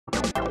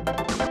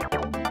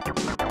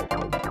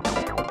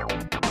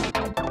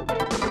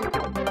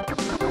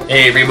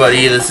Hey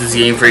everybody, this is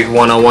Game Freak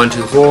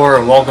 10124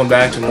 and welcome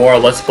back to more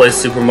Let's Play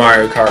Super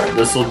Mario Kart.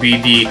 This will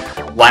be the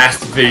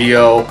last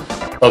video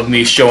of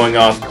me showing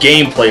off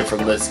gameplay from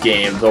this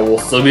game. There will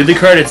still be the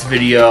credits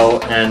video,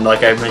 and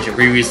like I mentioned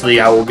previously,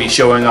 I will be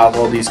showing off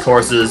all these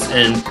courses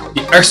in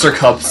the extra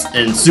cups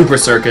in Super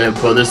Circuit,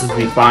 but this is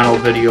the final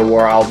video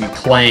where I'll be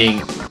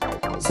playing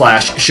 /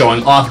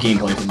 showing off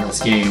gameplay from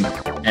this game.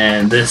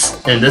 And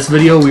in this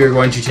video we are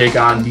going to take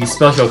on the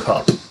Special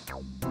Cup.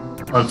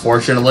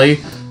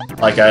 Unfortunately,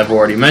 like I've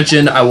already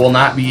mentioned, I will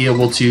not be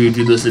able to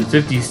do this in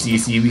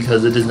 50cc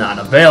because it is not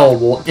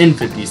available in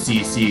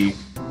 50cc.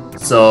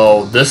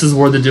 So this is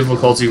where the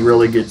difficulty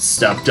really gets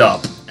stepped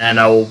up, and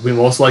I will be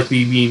most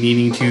likely be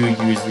needing to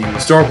use the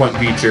Restore Point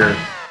feature.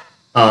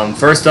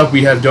 First up,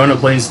 we have Donut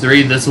Plains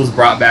 3. This was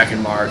brought back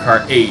in Mario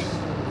Kart 8.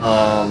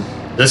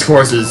 This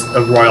course is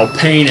a royal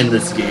pain in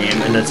this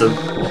game, and it's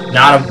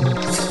not a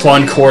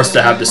fun course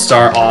to have to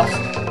start off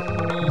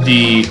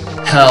the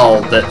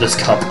hell that this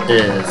cup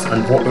is.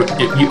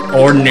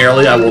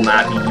 Ordinarily, I will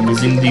not be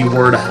using the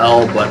word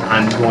hell, but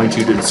I'm going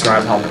to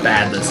describe how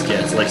bad this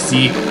gets. Like,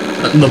 see,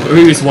 in the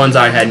previous ones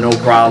I had no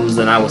problems,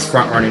 and I was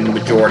front-running the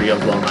majority of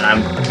them, and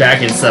I'm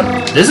back in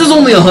 70. This is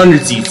only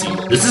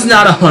 100cc. This is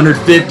not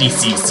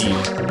 150cc.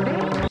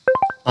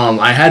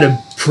 I had a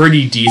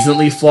pretty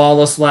decently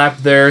flawless lap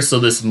there,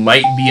 so this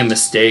might be a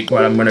mistake,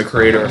 but I'm going to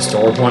create a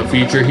Restore Point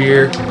feature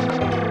here.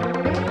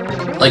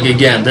 Like,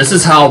 again, this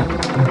is how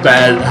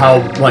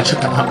much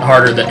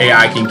harder the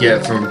AI can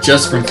get from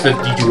 50 to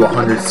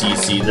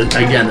 100cc.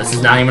 Again, this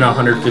is not even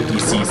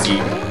 150cc.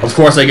 Of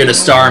course, I get a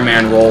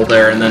Starman roll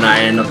there, and then I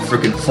end up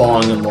freaking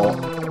falling in the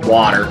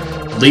water.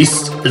 At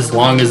least as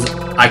long as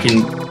I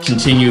can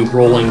continue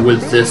rolling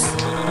with this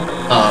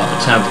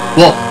attempt.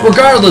 Well,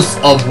 regardless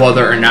of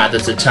whether or not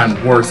this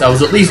attempt works, I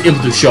was at least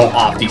able to show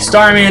off the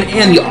Starman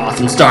and the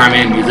awesome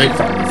Starman music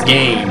from this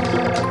game.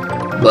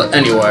 But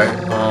anyway,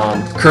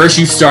 Curse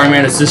You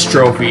Starman Assist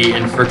Trophy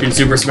and frickin'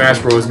 Super Smash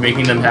Bros.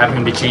 Making them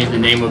having to change the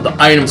name of the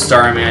item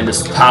Starman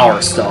to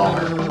Power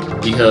Star.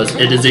 Because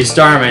it is a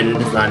Starman,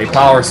 it is not a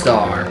Power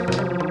Star.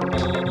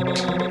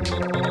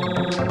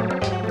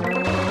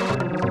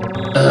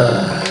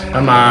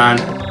 Come on.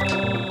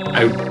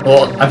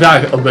 I've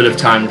got a bit of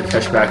time to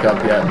catch back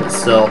up yet, but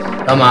still.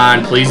 Come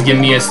on, please give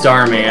me a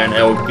Starman.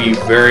 It would be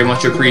very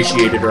much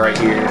appreciated right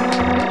here.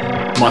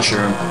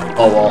 Mushroom.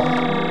 Oh well.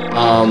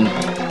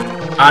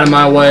 Out of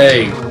my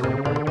way.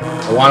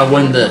 I want to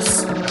win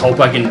this. I hope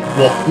I can,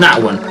 well,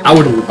 not win. I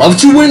would love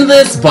to win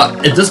this,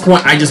 but at this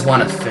point, I just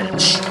want to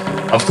finish.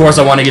 Of course,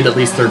 I want to get at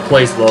least 3rd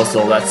place, though,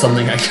 so that's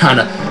something I kind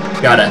of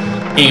gotta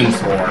aim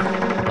for.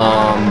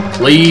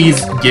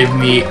 Please give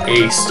me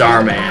a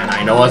Starman.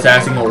 I know it's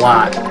asking a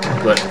lot,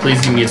 but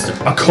please give me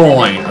a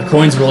coin. A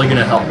coin's really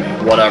gonna help me.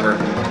 Whatever.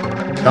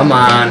 Come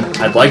on.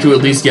 I'd like to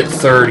at least get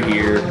 3rd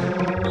here.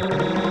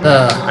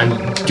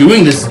 I'm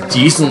doing this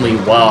decently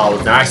well. I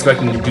was not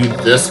expecting to do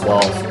this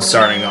well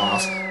starting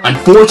off.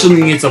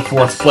 Unfortunately, it's a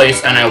 4th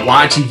place, and I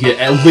want to get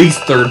at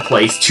least 3rd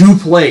place to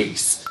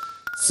place.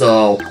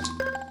 So,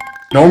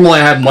 normally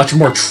I have much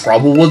more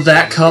trouble with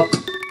that cup.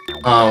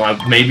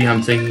 Maybe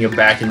I'm thinking of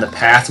back in the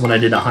past when I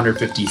did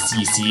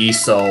 150cc,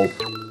 so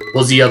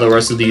we'll see how the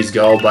rest of these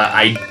go, but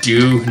I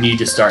do need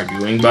to start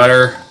doing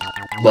better.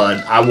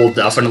 But I will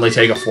definitely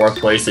take a 4th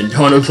place in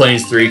Donut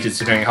Plains 3,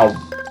 considering how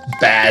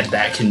bad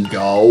that can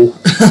go.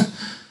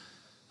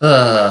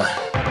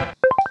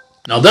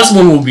 Now this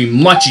one will be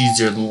much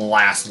easier than the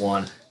last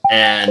one,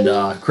 and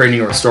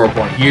creating a Restore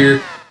Point here.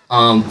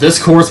 This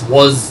course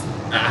was,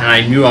 and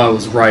I knew I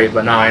was right,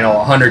 but now I know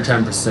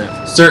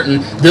 110% for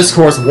certain, this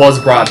course was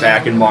brought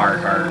back in Mario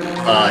Kart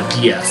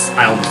DS.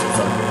 I almost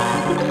said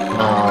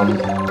something.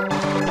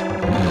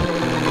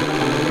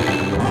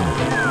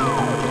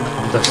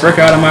 Get the frick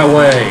out of my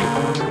way.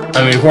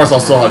 I mean, of course I'll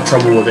still have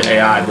trouble with the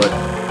AI, but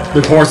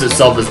the course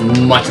itself is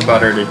much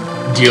better to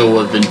deal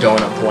with than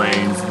Donut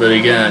Plains. But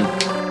again,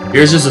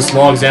 here's just a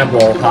small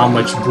example of how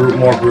much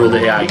more brutal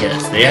the AI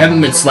gets. They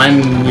haven't been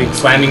slamming me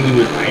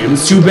with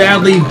items too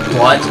badly,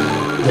 but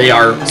they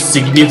are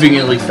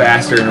significantly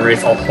faster and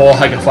race a whole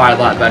heck of a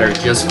lot better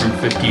just from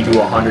 50 to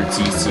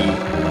 100cc.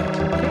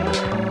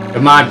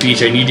 Come on,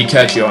 Peach, I need to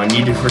catch you. I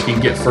need to freaking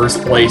get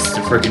 1st place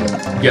to freaking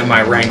get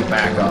my rank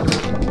back up.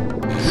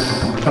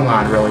 Come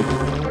on, really.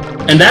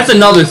 And that's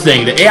another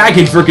thing, the AI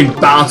can freaking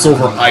bounce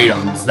over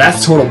items.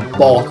 That's total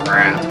bull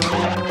crap.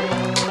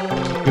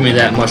 Give me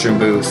that mushroom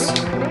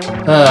boost.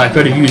 I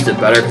could have used it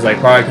better, because I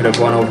probably could have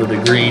went over the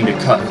green to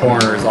cut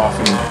corners off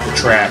in the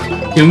track.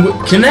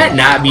 Can that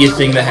not be a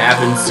thing that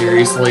happens,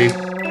 seriously?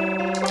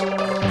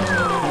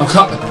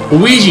 Oh,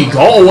 Luigi,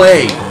 go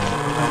away!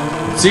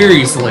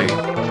 Seriously.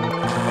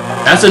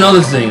 That's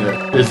another thing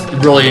that is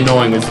really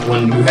annoying, is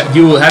when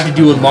you have to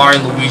deal with Mario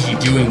and Luigi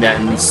doing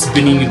that and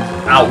spinning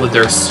out with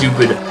their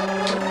stupid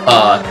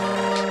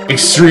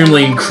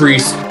extremely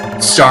increased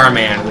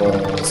Starman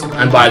rolls,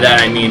 and by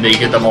that I mean they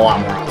get them a lot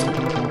more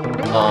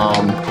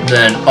often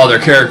than other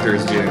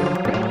characters do.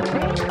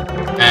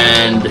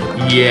 And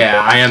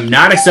yeah, I am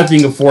not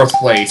accepting a 4th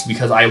place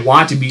because I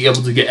want to be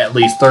able to get at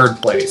least 3rd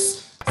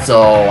place.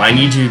 So I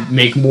need to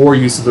make more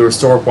use of the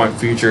restore point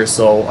feature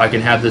so I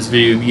can have this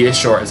video be as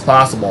short as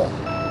possible.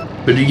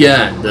 But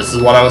again, this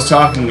is what I was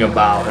talking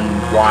about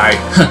and why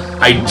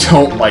I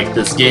don't like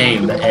this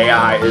game. The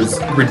AI is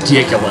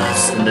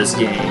ridiculous in this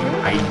game.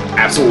 I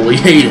absolutely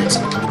hate it.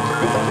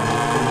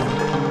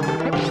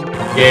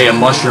 Yay, a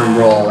mushroom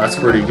roll. That's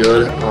pretty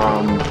good.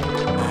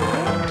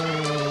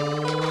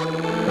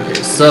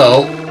 Okay,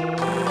 so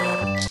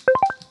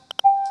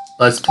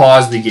let's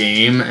pause the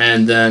game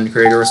and then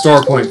create a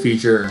restore point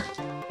feature.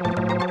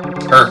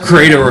 Or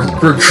create a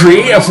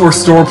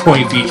restore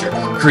point feature.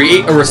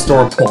 Create a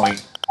restore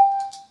point.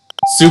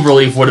 Super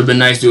Leaf would have been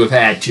nice to have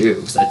had too,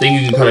 because I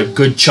think you can cut a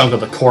good chunk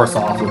of the course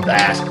off with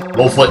that.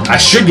 Hopefully, I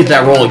should get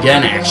that roll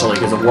again actually,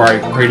 because of where I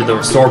created the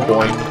restore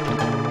point.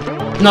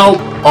 Nope.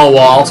 Oh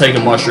well, I'll take a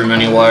mushroom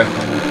anyway.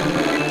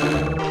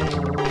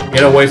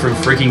 Get away from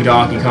freaking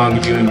Donkey Kong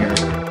Jr.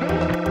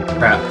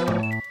 Crap.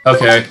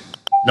 Okay.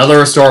 Another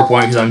restore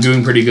point, because I'm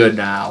doing pretty good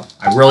now.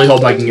 I really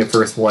hope I can get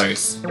first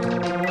place.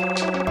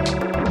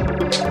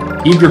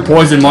 Keep your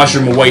poison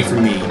mushroom away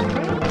from me.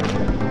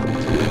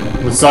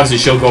 What sucks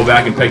is she'll go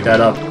back and pick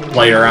that up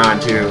later on,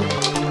 too.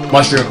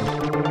 Mushroom.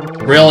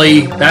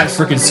 Really? That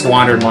freaking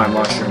squandered my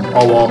mushroom.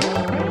 Oh well.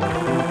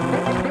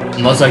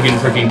 Unless I can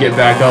freaking get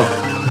back up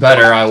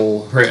better, I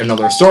will create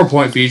another restore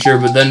point feature,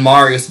 but then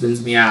Mario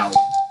spins me out.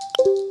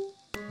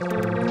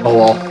 Oh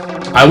well.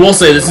 I will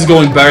say this is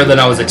going better than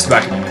I was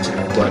expecting it to,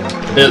 but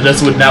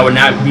that would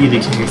not be the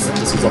case if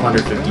this was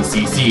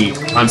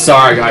 150cc. I'm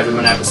sorry guys, I'm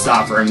gonna have to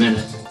stop for a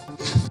minute.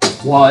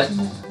 What?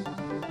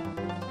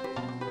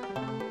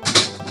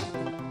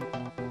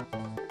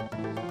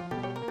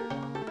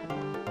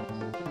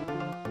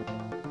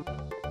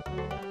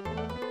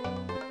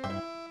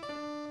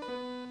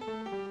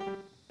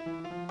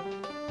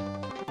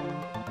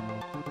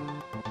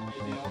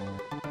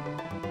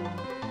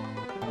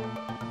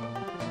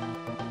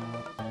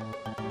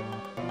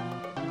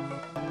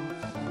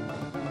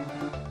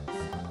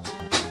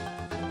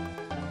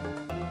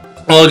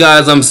 Well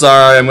guys, I'm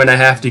sorry, I'm gonna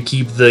have to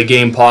keep the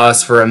game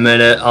paused for a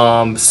minute.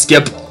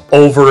 Skip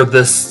over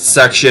this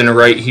section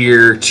right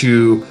here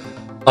to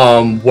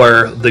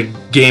where the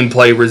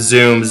gameplay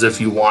resumes if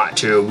you want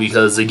to,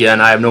 because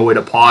again, I have no way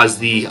to pause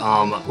the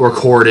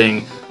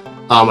recording.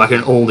 I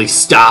can only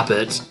stop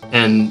it,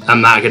 and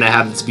I'm not gonna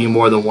have this be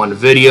more than one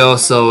video.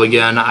 So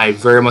again, I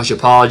very much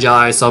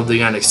apologize.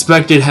 Something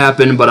unexpected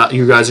happened, but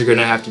you guys are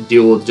gonna have to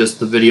deal with just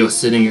the video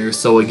sitting here.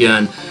 So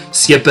again,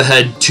 skip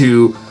ahead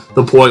to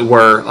the point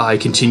where I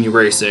continue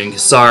racing.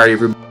 Sorry,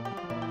 everybody.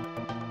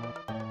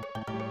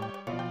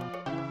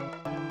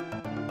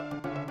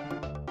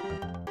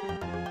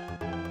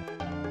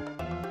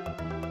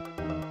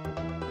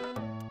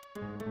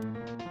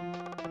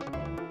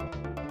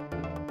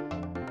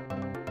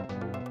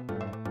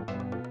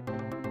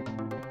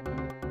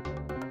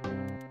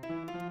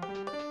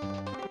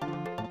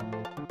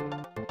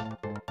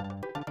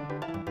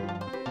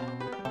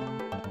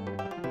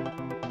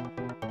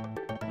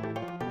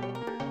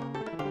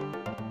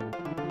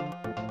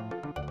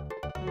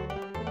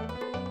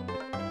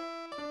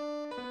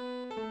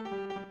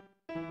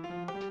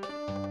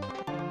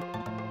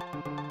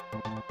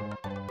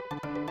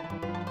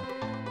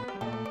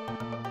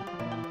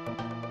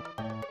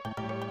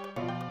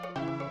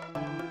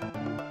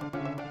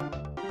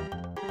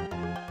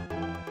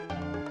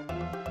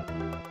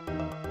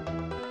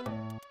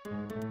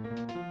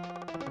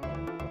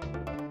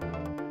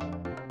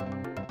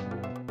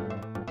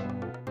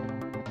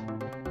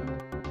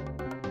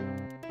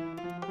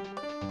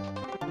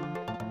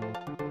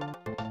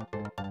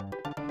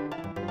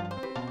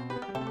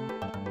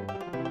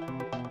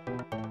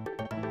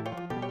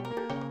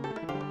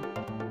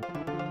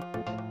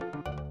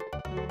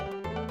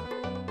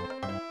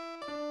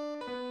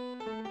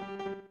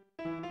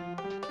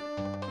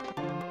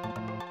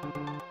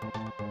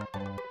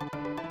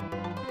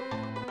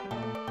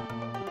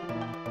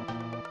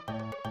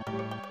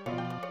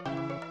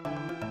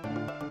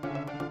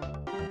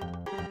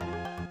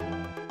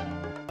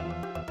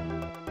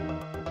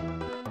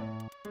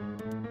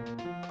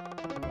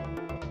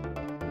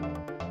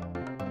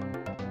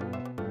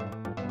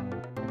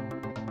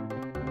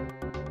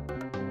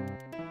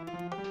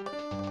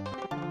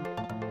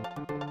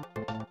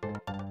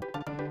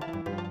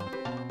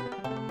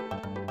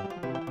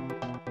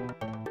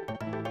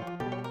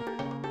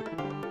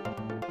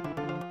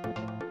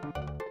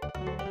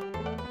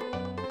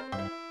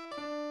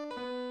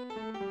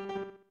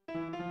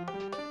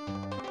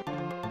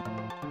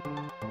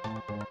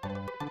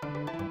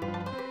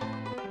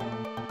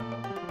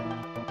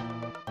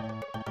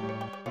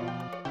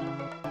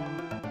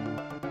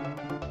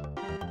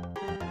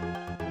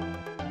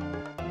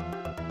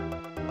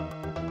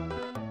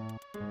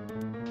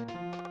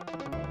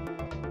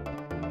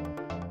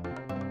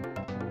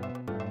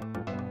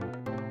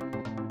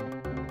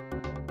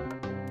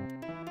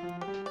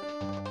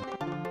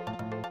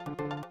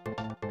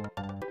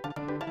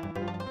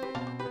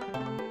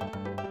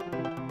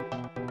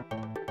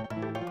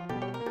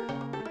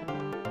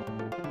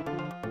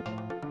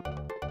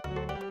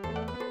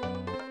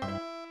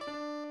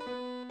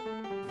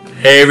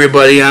 Hey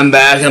everybody, I'm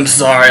back. I'm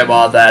sorry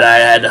about that. I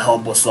had to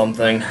help with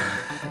something.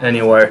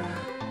 Anyway,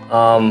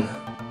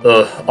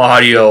 the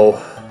audio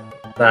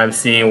that I'm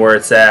seeing where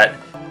it's at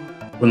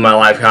with my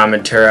live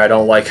commentary, I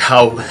don't like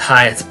how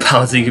high it's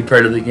bouncing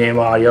compared to the game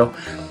audio.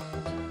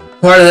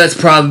 Part of that's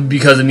probably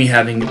because of me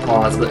having to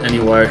pause, but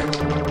anyway.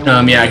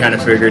 Yeah, I kind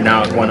of figured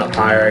now it went up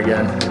higher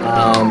again.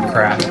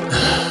 Crap.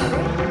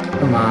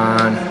 Come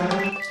on.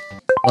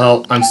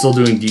 Well, I'm still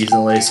doing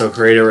decently, so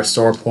create a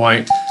restore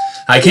point.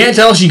 I can't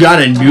tell if she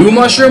got a new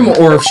mushroom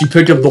or if she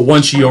picked up the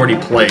one she already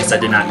placed. I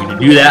did not mean to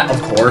do that,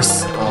 of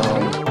course.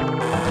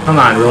 Come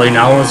on, really?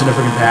 Now no one's gonna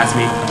freaking pass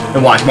me.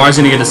 And watch, Mario's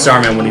gonna get the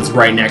Starman when he's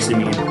right next to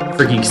me and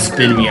freaking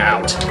spin me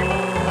out.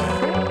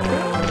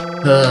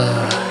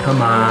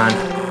 Come on.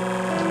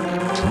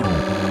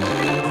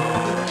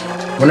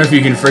 Wonder if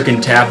you can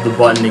freaking tap the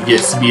button to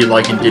get speed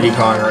like in Diddy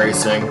Kong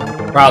Racing.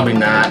 Probably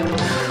not.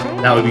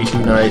 That would be too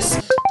nice.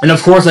 And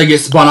of course I get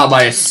spun out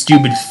by a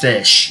stupid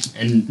fish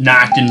and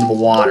knocked into the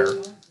water.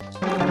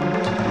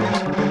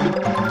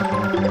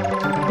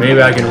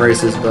 Maybe I can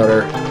race this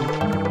better.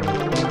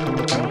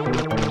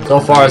 So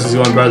far this is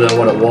going better than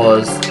what it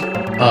was.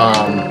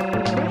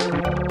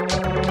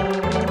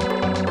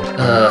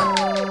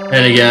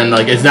 And again,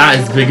 like, it's not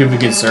as big of a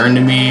concern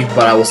to me,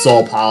 but I will still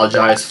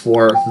apologize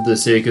for the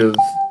sake of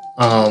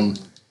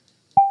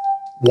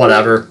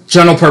whatever.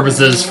 General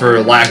purposes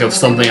for lack of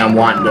something I'm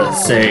wanting to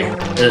say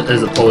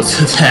as opposed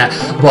to that.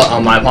 But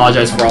I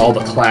apologize for all the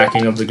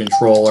clacking of the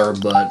controller,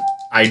 but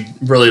I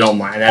really don't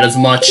mind that as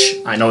much.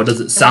 I know it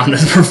doesn't sound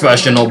as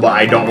professional, but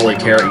I don't really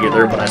care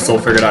either, but I still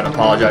figured I'd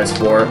apologize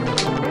for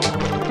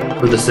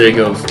the sake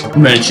of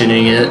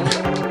mentioning it.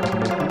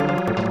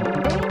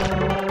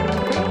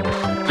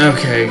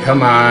 Okay,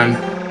 come on.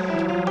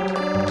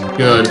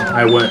 Good,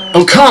 I went.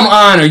 Oh, come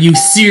on, are you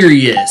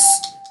serious?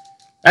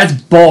 That's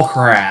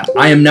bullcrap.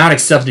 I am not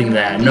accepting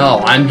that. No,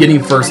 I'm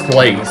getting first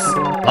place.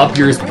 Up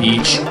yours,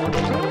 Peach.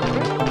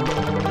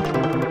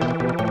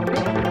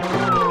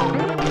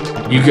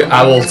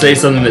 I will say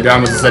something that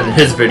Dharma said in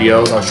his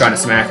videos. I was trying to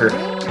smack her.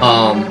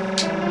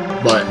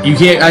 But you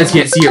guys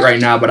can't see it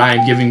right now, but I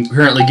am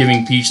currently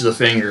giving Peach the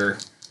finger.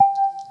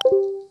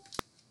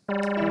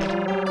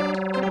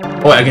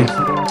 Oh, I can.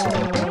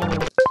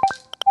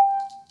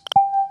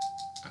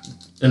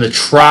 I'm gonna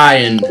try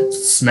and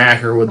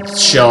smack her with the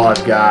shell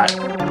I've got.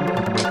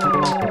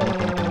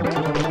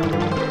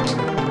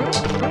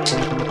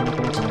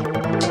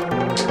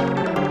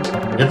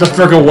 Get the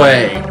frick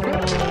away.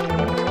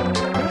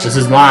 This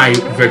is my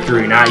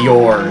victory, not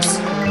yours.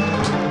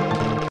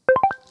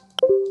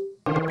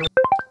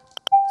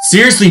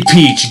 Seriously,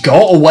 Peach,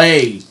 go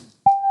away.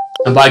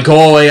 And by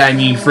go away, I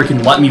mean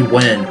freaking let me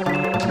win.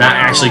 Not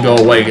actually go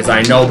away, because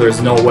I know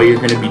there's no way you're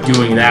going to be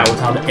doing that with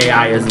how the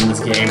AI is in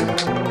this game.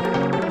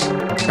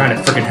 I'm trying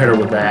to freaking hit her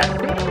with that.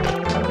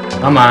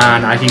 Come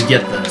on, I can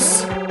get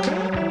this.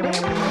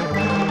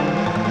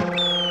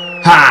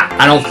 Ha!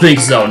 I don't think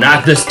so.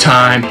 Not this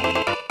time.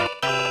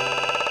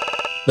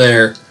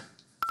 There.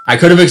 I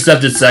could have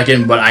accepted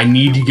second, but I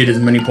need to get as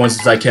many points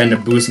as I can to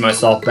boost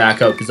myself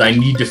back up, because I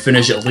need to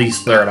finish at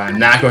least third. I'm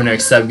not going to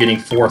accept getting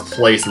fourth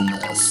place in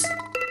this.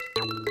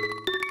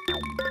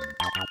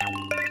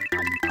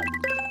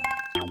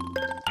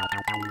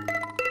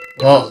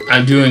 Well,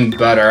 I'm doing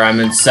better. I'm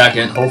in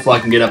second. Hopefully I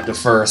can get up to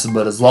first,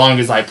 but as long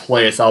as I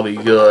place, I'll be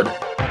good.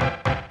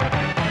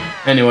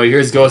 Anyway,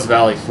 here's Ghost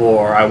Valley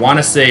 4. I want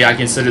to say I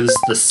consider this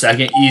the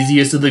second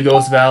easiest of the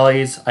Ghost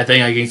Valleys. I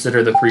think I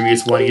consider the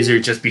previous one easier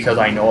just because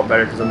I know it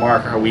better because of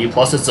Mario Kart Wii.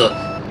 Plus it's a...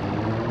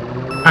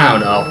 I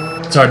don't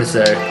know. It's hard to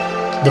say.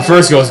 The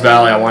first Ghost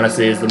Valley I want to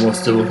say is the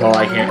most difficult.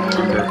 I can't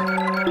remember.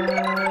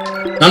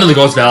 None of the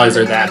Ghost Valleys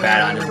are that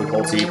bad on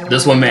difficulty.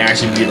 This one may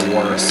actually be the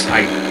worst.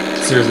 I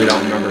seriously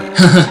don't remember.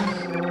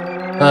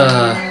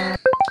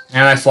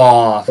 And I fall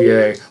off.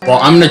 Yay. Well,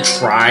 I'm going to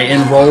try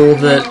and roll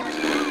with it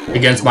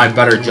against my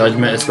better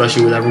judgment,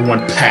 especially with everyone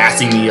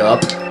passing me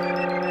up.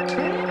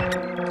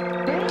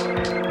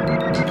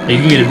 You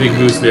can get a big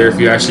boost there if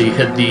you actually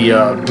hit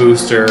the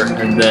booster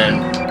and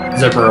then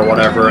zipper or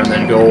whatever, and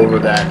then go over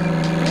that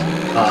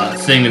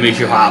thing that makes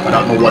you hop. I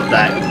don't know what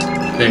that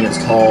thing is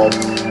called.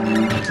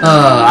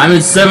 I'm in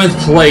 7th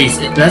place.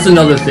 That's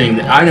another thing.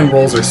 The item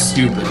rolls are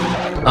stupid.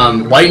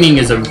 Lightning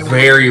is a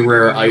very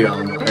rare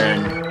item,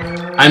 and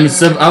I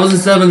was in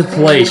 7th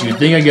place. You'd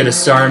think I get a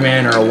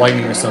Starman or a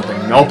Lightning or something.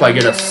 Nope, I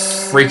get a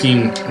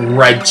freaking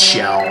red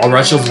shell. A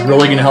red shell's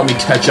really gonna help me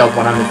catch up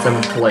when I'm in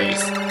 7th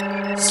place.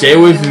 Stay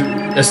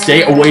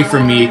away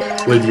from me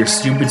with your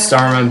stupid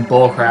Starman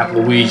bullcrap,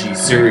 Luigi.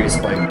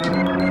 Seriously.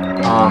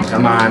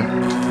 Come on.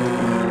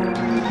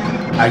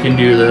 I can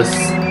do this.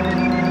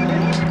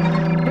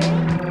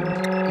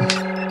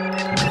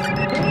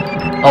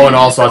 Oh, and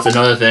also, that's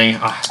another thing.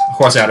 Of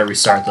course I gotta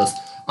restart this.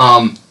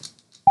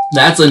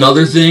 That's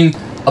another thing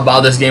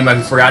about this game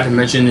I forgot to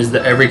mention is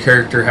that every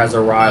character has a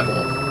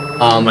rival.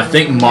 I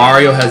think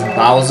Mario has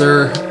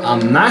Bowser.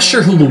 I'm not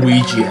sure who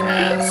Luigi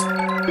has.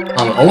 It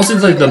almost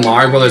seems like the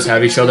Mario Brothers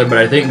have each other, but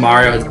I think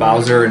Mario has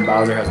Bowser and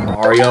Bowser has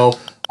Mario.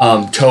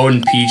 Toad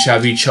and Peach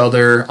have each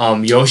other.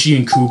 Yoshi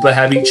and Koopa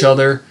have each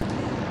other.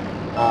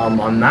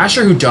 I'm not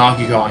sure who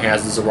Donkey Kong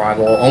has as a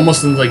rival.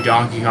 Almost seems like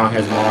Donkey Kong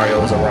has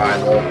Mario as a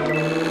rival.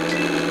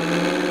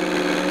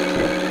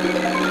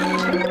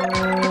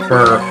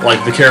 For,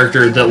 like, the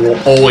character that will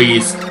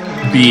always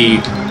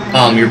be,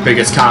 your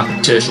biggest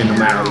competition no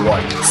matter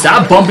what.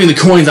 Stop bumping the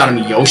coins out of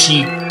me,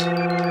 Yoshi!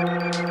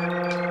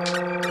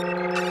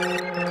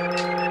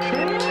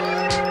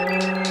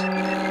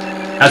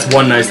 That's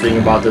one nice thing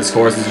about this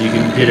course, is you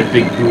can get a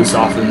big boost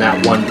off in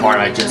that one part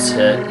I just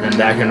hit, and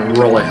that can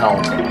really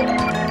help.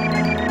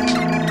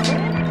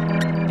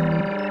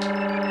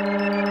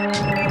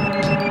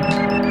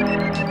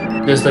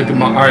 Just like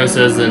Mario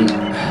says in,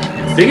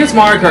 I think it's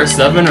Mario Kart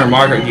 7 or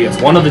Mario Kart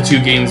DS, one of the two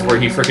games where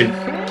he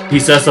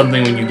says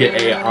something when you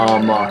get a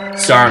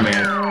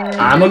Starman.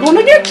 I'm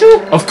gonna get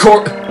you! Of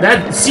course,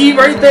 see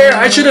right there,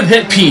 I should have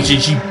hit Peach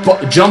and she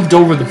jumped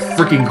over the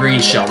freaking green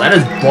shell. That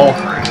is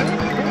bullcrap.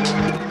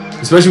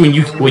 Especially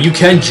when you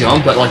can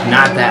jump, but like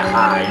not that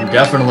high. And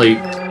definitely,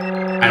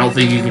 I don't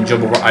think you can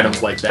jump over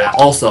items like that.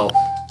 Also,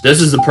 this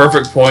is the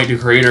perfect point to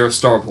create a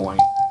star point.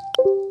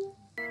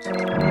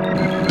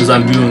 Because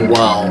I'm doing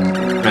well,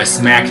 and I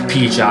smacked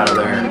Peach out of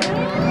there.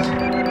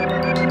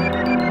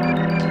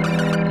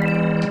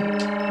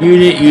 You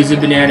didn't use a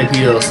banana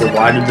peel, so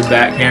why did the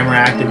back camera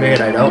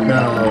activate? I don't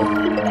know.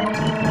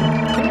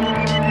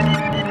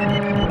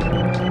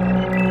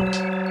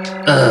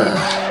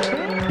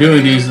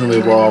 Doing decently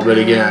well, but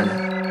again,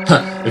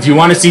 if you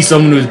want to see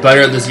someone who's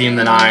better at this game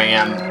than I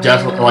am,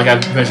 definitely, like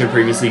I've mentioned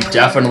previously,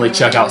 definitely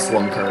check out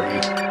Slim Kirby.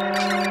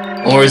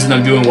 The only reason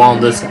I'm doing well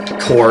in this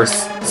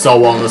course, so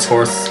well in this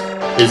course,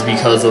 is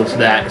because of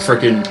that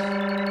frickin'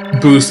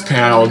 boost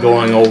panel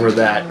going over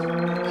that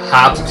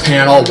hop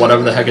panel,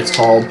 whatever the heck it's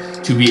called,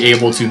 to be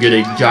able to get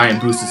a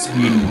giant boost of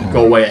speed and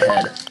go way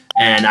ahead.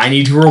 And I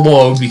need to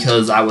reload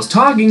because I was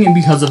talking, and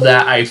because of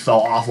that I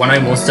fell off when I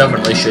most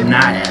definitely should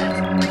not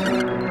have.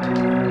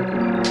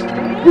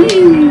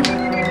 Whee!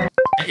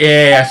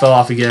 Yay, I fell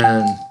off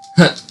again.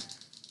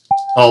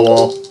 Oh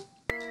well.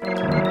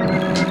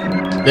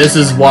 This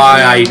is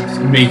why I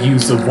make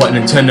use of what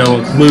Nintendo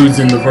includes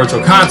in the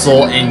Virtual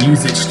Console and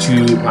use it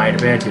to my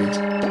advantage.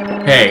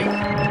 Hey,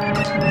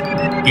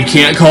 you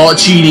can't call it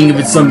cheating if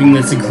it's something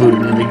that's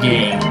included in the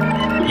game.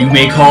 You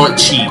may call it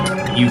cheat,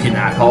 you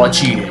cannot call it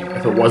cheating.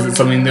 If it wasn't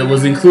something that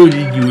was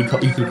included, you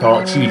could call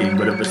it cheating.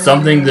 But if it's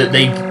something that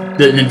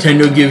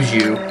Nintendo gives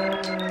you,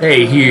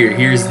 hey,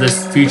 here's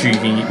this feature you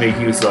can make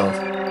use of,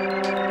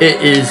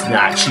 it is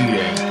not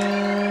cheating.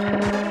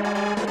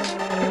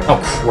 Oh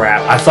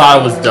crap, I thought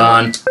I was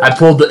done. I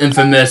pulled the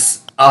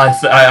infamous,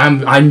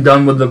 I'm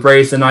done with the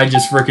race and I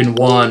just freaking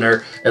won,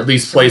 or at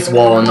least placed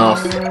well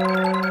enough.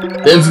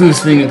 The infamous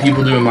thing that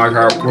people do in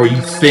Mario Kart, where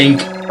you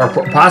think, or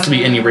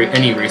possibly any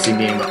racing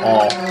game at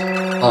all,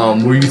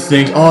 where you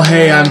think, oh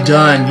hey, I'm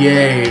done,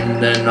 yay,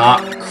 and then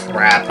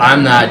crap,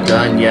 I'm not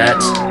done yet.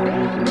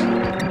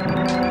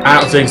 I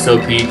don't think so,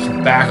 Peach.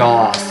 Back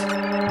off.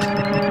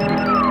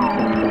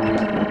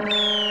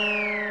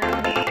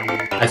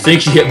 I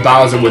think she hit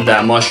Bowser with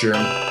that mushroom.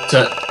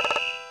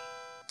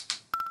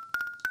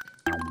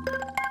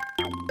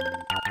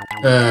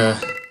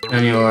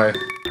 Anyway.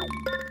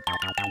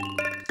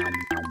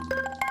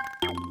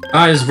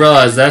 I just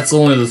realized that's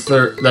only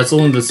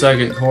the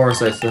second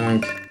course, I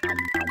think.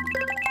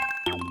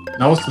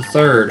 No, it's the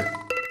third.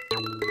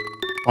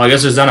 Well, I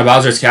guess there's not a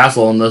Bowser's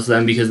Castle in this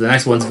then, because the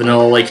next one's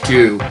Vanilla Lake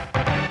 2.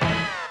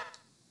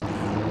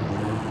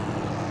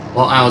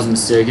 Well, I was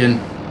mistaken.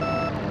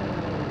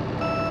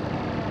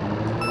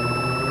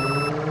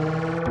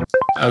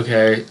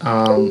 Okay,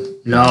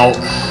 no.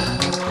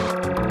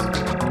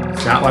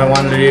 It's not what I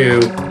wanted to do.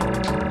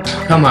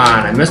 Come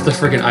on, I missed the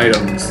freaking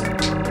items.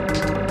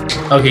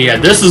 Okay, yeah,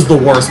 this is the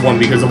worst one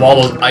because of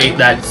all those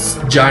that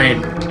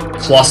giant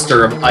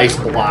cluster of ice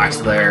blocks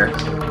there.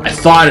 I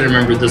thought I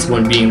remembered this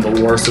one being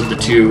the worst of the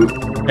two,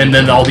 and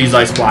then all these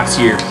ice blocks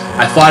here.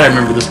 I thought I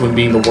remembered this one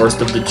being the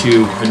worst of the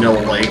two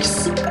Vanilla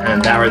Lakes,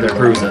 and that right there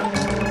proves it.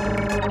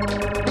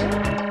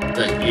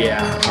 But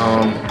yeah,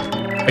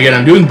 again,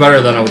 I'm doing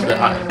better than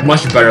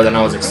much better than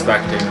I was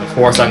expecting. Of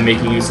course, I'm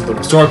making use of the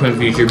restore point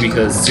feature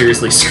because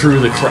seriously, screw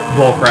the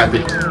bullcrap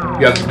that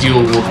you have to deal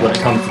with when it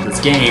comes to this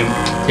game.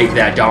 Take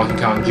that, Donkey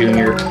Kong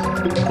Jr.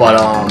 But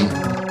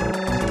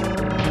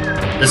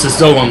this is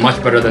still going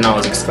much better than I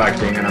was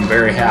expecting, and I'm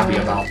very happy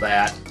about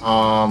that.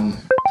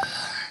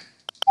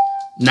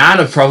 Not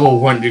a probable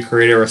point to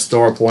create a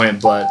restore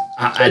point, but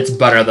it's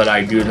better that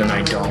I do than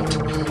I don't.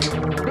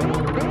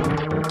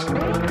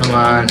 Come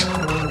on.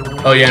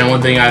 Oh yeah, and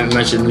one thing I haven't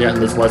mentioned yet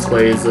in this Let's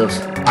Play is if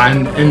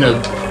I'm in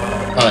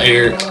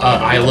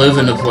I live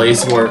in a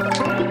place where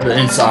the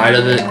inside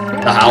of it,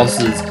 the house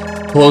is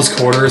close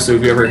quarters, so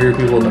if you ever hear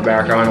people in the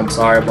background, I'm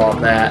sorry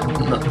about that.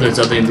 There's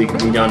nothing that can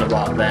be done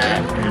about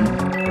that,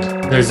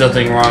 and there's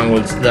nothing wrong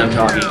with them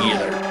talking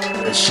either.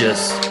 It's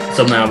just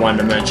something I wanted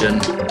to mention,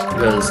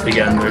 because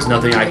again, there's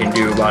nothing I can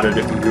do about it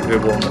if you hear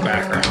people in the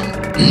background.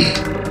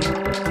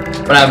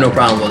 But I have no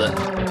problem with it.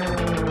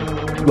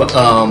 But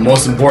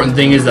most important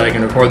thing is that I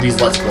can record these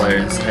Let's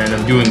Plays, and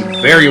I'm doing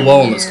very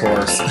well in this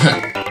course.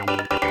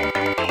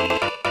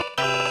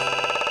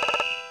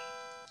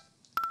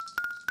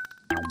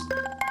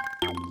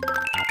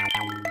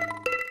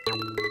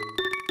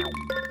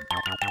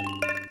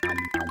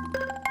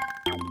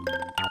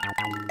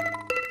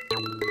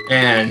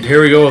 And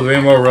here we go with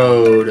Rainbow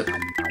Road.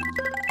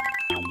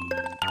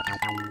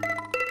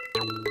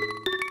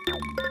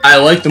 I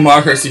like the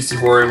Mario Kart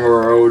 64 Rainbow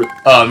Road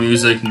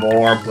music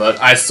more,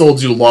 but I still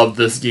do love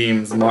this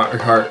game's Mario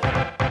Kart.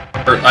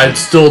 I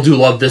still do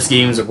love this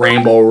game's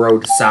Rainbow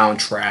Road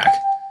soundtrack.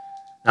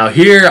 Now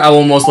here, I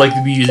will most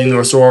likely be using the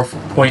Restore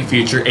Point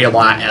feature a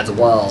lot as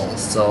well.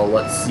 So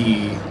let's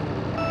see.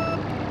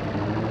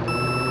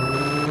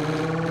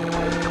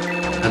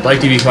 I'd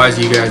like to be quiet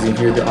so you guys can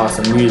hear the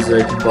awesome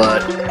music,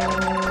 but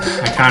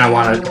I kind of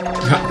want to.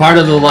 Part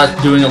of the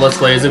doing a Let's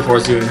Play is, of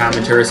course, doing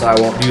commentary, so I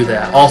won't do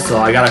that. Also,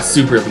 I got a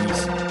super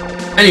lease.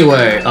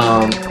 Anyway,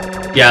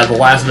 yeah, the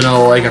last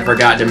Vanilla Lake I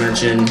forgot to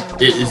mention.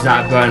 It has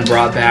not been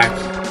brought back.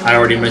 I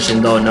already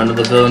mentioned, though, none of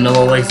the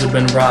Vanilla Lakes have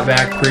been brought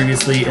back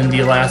previously in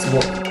the last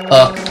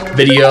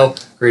video.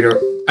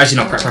 Actually,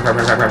 no, crap.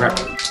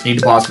 Need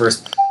to pause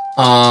first.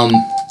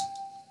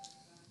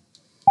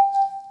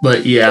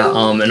 But yeah,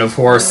 and of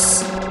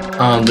course,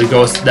 the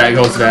Ghost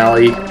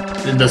Valley.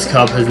 This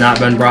cup has not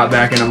been brought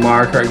back in a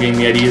Mario Kart game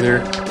yet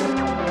either.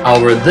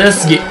 However,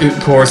 this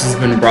course has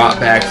been brought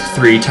back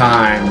 3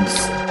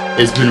 times.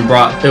 It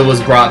was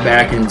brought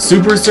back in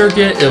Super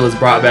Circuit, it was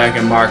brought back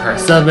in Mario Kart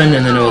 7,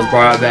 and then it was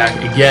brought back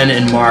again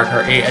in Mario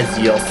Kart 8 as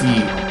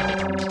DLC.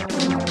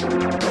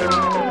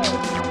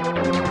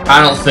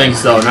 I don't think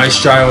so. Nice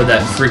try with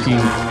that freaking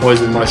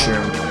poison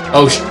mushroom.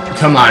 Oh,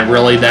 come on,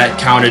 really? That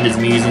counted as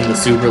me using the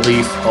super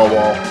leaf? Oh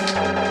well.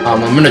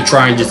 I'm gonna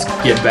try and just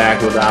get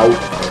back without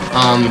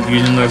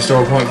using the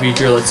Restore Point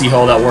feature. Let's see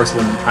how that works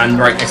when I'm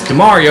right next to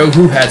Mario,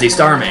 who has a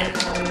Starman.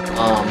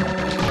 I'm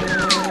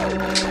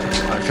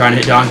trying to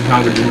hit Donkey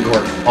Kong, but it didn't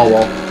work. Oh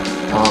well.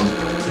 I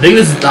think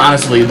this is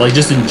honestly, like,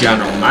 just in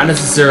general, not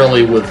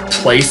necessarily with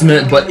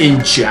placement, but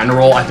in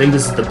general, I think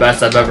this is the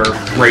best I've ever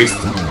raced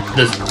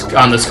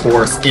on this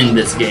course in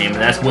this game,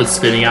 and that's with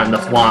spinning out in the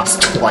flops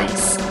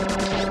twice.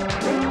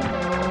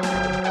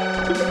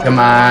 Come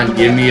on,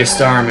 give me a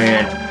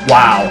Starman.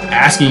 Wow,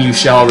 asking you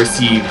shall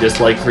receive, just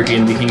like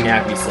freaking the King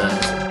Nappy says.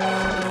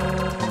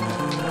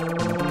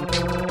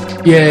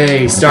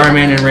 Yay,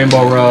 Starman and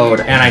Rainbow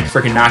Road, and I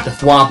freaking knocked a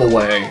flop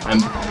away.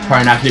 I'm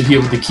probably not going to be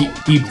able to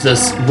keep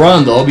this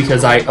run, though,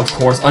 because I, of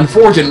course,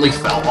 unfortunately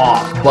fell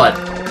off. But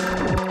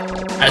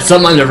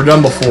something I've never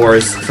done before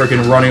is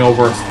freaking running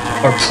over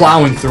or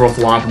plowing through a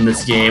flop in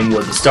this game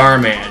with the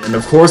Starman, and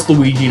of course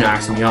Luigi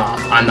knocks me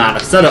off. I'm not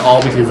upset at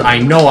all because I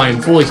know I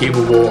am fully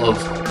capable of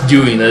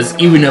doing this,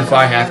 even if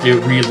I have to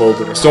reload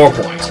the Restore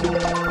Point.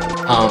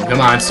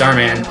 Come on,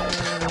 Starman.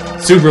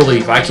 Super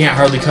Leaf. I can't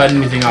hardly cut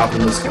anything off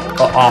with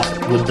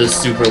this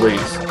Super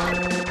Leaf.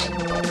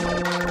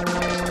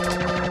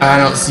 I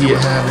don't see it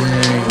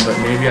happening, but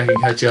maybe I can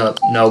catch up.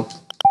 Nope.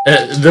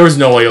 There was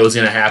no way it was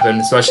going to happen,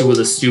 especially with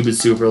a stupid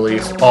Super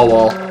Leaf. Oh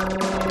well.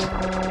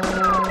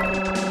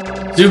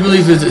 Super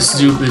Leaf isn't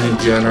stupid in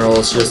general,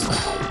 it's just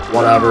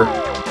whatever.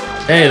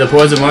 Hey, the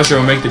Poison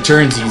Mushroom will make the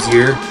turns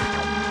easier.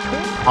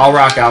 I'll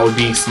rock out with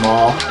being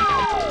small.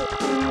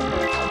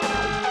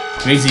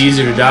 Makes it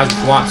easier to dodge the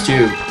flops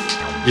too.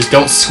 Just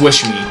don't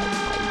squish me.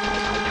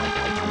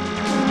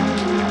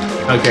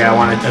 Okay, I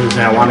want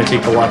to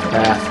take the left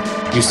path.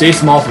 You stay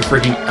small for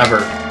freaking ever.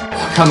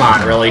 Oh, come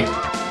on, really?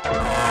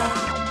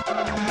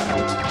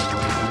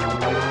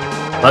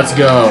 Let's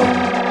go.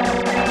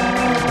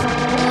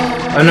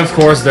 And of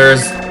course,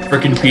 there's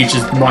freaking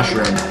Peach's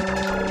mushroom.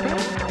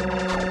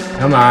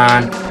 Come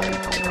on.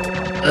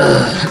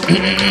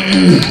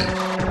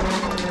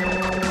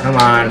 Come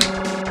on.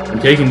 I'm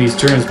taking these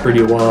turns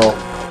pretty well.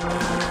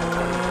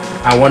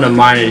 I wouldn't have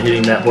minded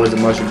hitting that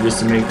poison mushroom just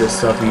to make this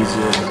stuff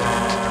easier.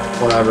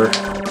 Whatever.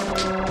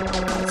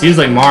 Seems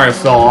like Mario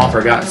fell off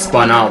or got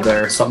spun out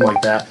there, something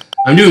like that.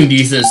 I'm doing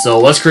decent, so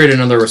let's create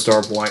another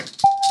Restore Point.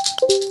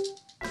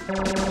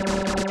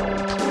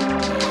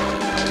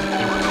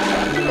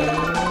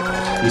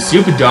 You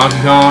stupid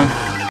Donkey Kong.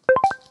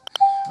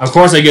 Of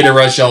course I get a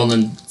red shell and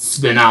then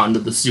spin out into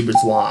the stupid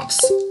swamps.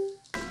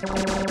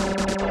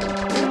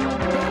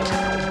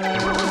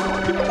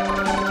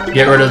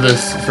 Get rid of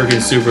this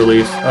freaking Super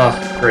Leaf. Oh,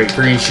 great.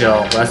 Green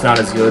shell. That's not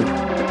as good.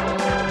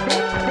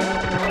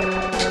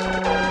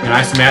 And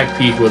I smack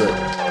Peak with it.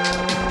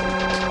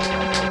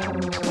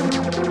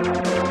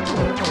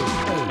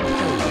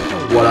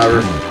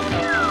 Whatever.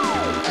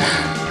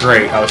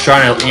 Great. I was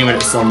trying to aim it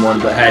at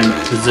someone, but hadn't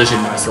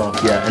positioned myself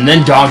yet. And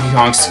then Donkey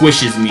Kong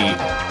squishes me.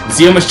 And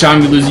see how much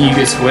time you lose and you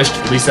get squished?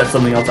 At least that's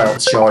something else I'll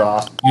show it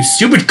off. You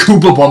stupid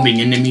Koopa bumping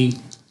into me.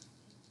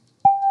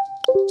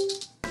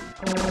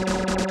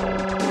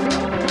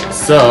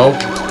 So,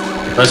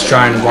 let's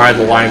try and ride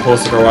the line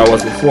closer to where I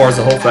was before,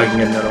 so hopefully I can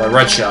get another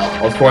red shell.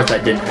 Of course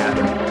that didn't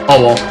happen. Oh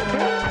well.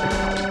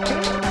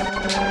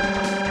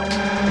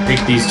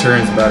 Make these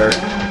turns better.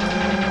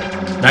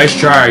 Nice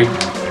try.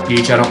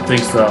 Peach? I don't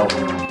think so.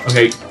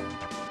 Okay.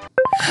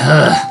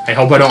 I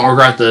hope I don't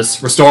regret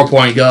this. Restore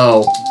point,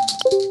 go.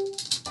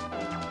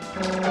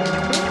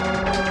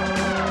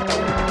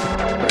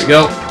 There we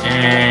go.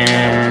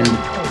 And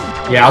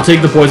yeah, I'll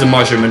take the poison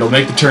mushroom. It'll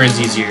make the turns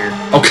easier.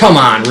 Oh, come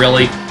on,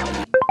 really?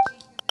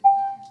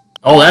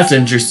 Oh, that's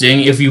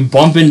interesting. If you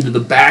bump into the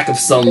back of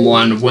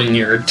someone when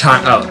you're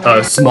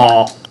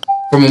small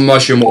from a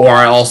mushroom, or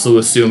I also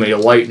assume a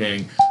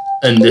lightning,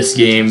 in this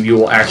game, you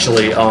will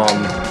actually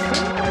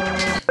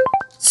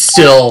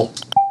still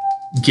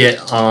get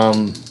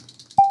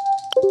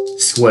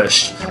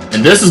squished.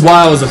 And this is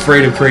why I was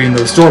afraid of creating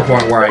the restore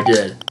point where I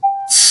did.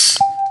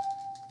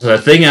 So I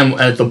think I'm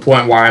at the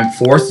point where I'm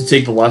forced to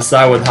take the left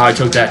side with how I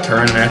took that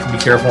turn, and I have to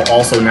be careful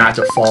also not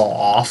to fall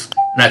off.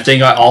 And I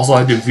think I also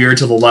have to veer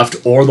to the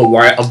left or the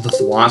right of the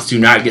thwomps to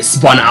not get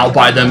spun out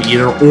by them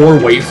either, or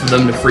wait for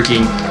them to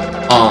freaking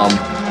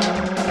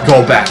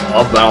go back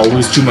up, but I'll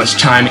lose too much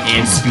time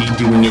and speed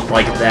doing it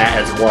like that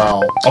as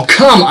well. Oh,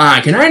 come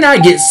on! Can I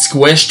not get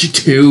squished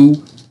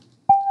too?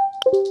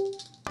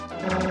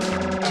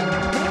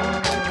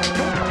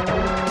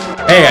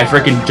 Hey, I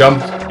freaking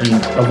jumped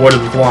and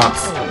avoided the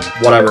thwomps.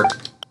 Whatever.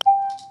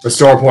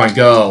 Restore point,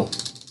 go.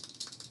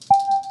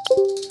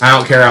 I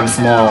don't care, I'm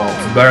small.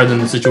 It's better than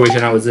the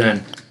situation I was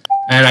in.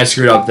 And I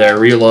screwed up there.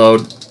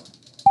 Reload.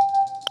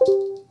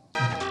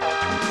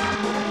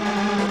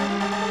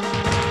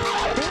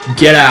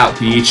 Get out,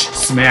 Peach.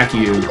 Smack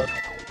you.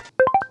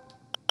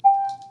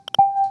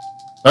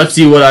 Let's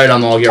see what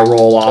item I'll get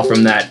roll off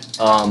from that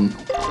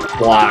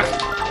block.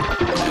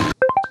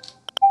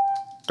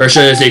 Or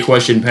should I say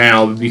question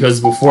panel, because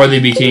before they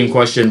became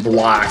question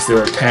blocks, there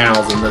were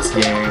panels in this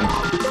game.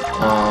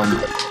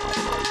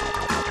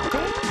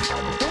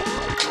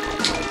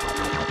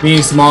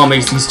 Being small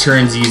makes these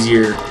turns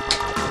easier.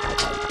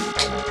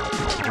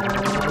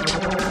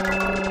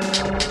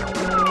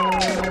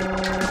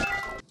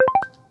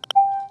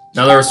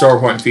 Another restore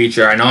point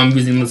feature. I know I'm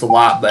using this a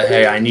lot, but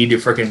hey, I need to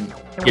freaking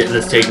get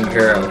this taken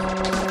care of.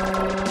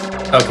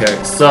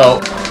 Okay, so,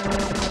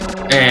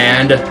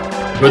 and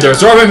with the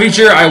restore point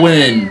feature, I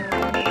win.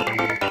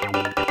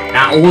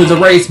 Not only the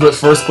race, but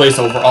first place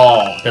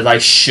overall. Because I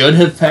should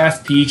have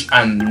passed Peach.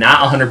 I'm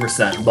not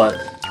 100%, but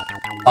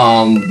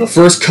the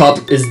first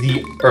cup is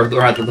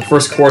the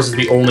first course is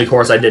the only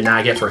course I did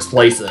not get first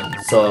place in.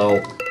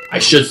 So I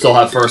should still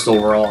have first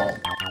overall.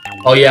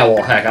 Oh yeah,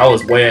 well heck, I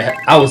was way ahead.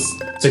 I was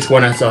 6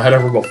 points ahead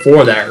of her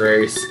before that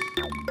race.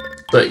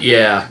 But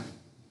yeah.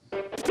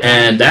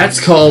 And that's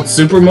called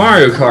Super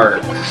Mario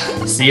Kart.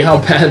 See how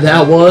bad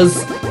that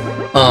was?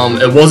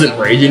 It wasn't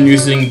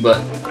rage-inducing, but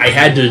I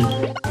had to...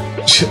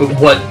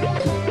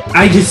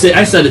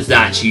 I said it's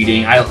not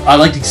cheating. I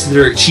like to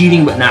consider it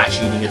cheating, but not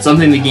cheating. It's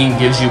something the game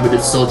gives you, but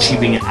it's still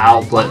cheaping it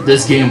out. But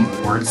this game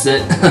warrants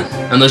it,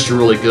 unless you're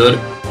really good.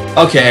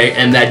 Okay,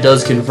 and that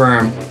does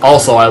confirm.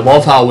 Also, I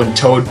love how when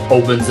Toad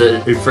opens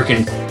it, it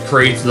freaking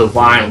creates the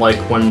vine, like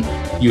when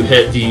you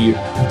hit the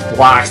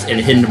blocks and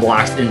hidden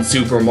blocks in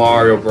Super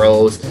Mario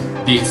Bros.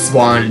 They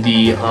spawn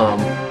the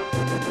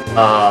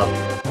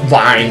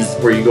vines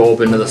where you go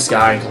up into the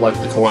sky and collect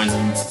the coins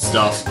and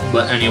stuff.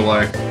 But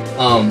anyway,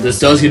 this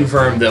does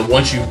confirm that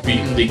once you've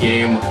beaten the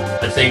game,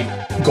 I think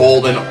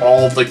gold in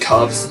all of the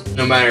cups,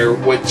 no matter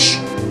which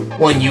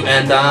one you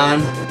end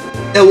on,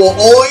 it will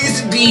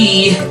always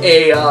be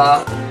a,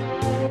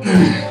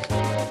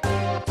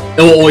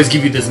 it will always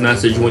give you this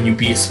message when you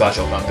beat a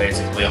special cup,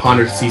 basically.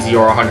 100cc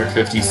or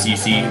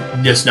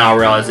 150cc. Just now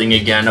realizing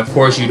again, of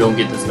course you don't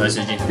get this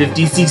message in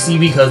 50cc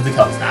because the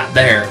cup's not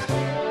there.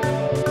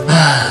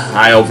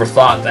 I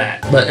overthought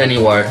that. But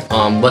anyway,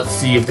 let's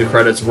see if the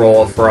credits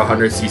roll for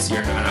 100cc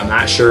or not. I'm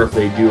not sure if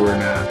they do or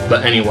not.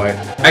 But anyway,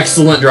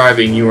 excellent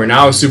driving. You are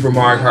now a Super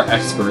Mario Kart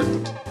expert.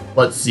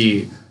 Let's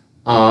see.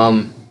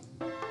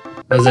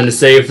 As in to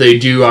say if they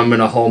do, I'm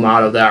going to home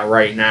out of that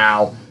right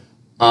now.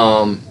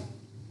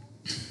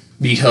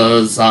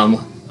 Because,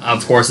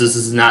 of course, this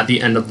is not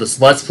the end of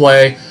this Let's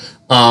Play.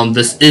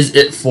 This is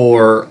it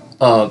for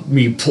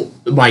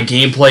my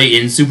gameplay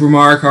in Super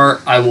Mario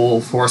Kart. I will,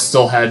 of course,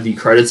 still have the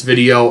credits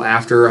video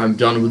after I'm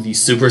done with the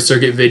Super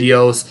Circuit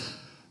videos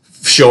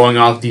showing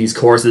off these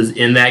courses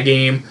in that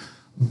game.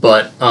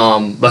 But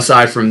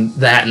aside from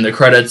that and the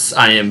credits,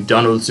 I am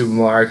done with Super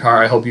Mario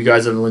Kart. I hope you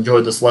guys have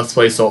enjoyed this Let's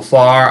Play so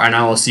far, and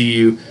I will see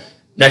you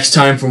next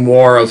time for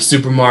more of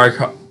Super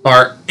Mario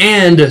Kart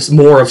and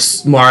more of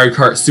Mario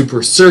Kart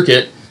Super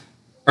Circuit.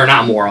 Or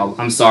not more of,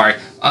 I'm sorry.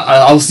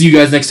 I'll see you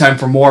guys next time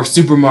for more of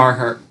Super Mario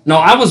Kart. No,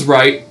 I was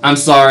right. I'm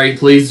sorry.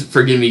 Please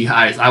forgive me,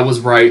 guys. I was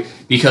right,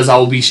 because I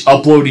will be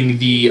uploading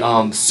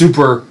the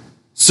Super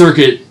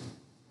Circuit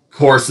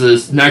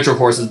courses, Nitro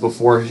courses,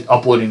 before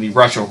uploading the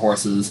Retro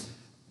courses.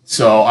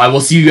 So I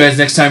will see you guys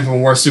next time for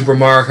more Super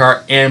Mario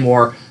Kart and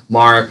more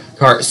Mario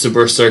Kart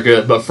Super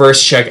Circuit. But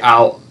first, check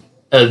out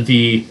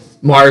the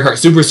Mario Kart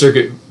Super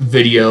Circuit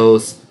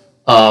videos,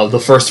 the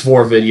first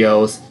 4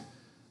 videos.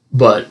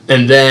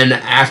 And then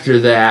after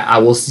that, I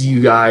will see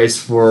you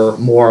guys for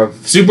more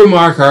of Super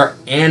Mario Kart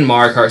and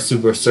Mario Kart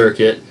Super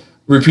Circuit.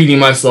 Repeating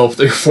myself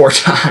 3 or 4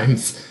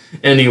 times.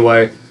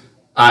 Anyway,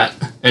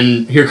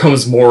 And here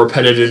comes more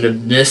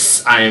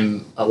repetitiveness.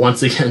 I'm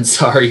once again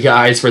sorry,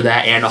 guys, for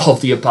that and all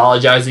of the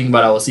apologizing,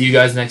 but I will see you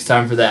guys next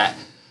time for that.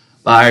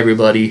 Bye,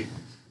 everybody.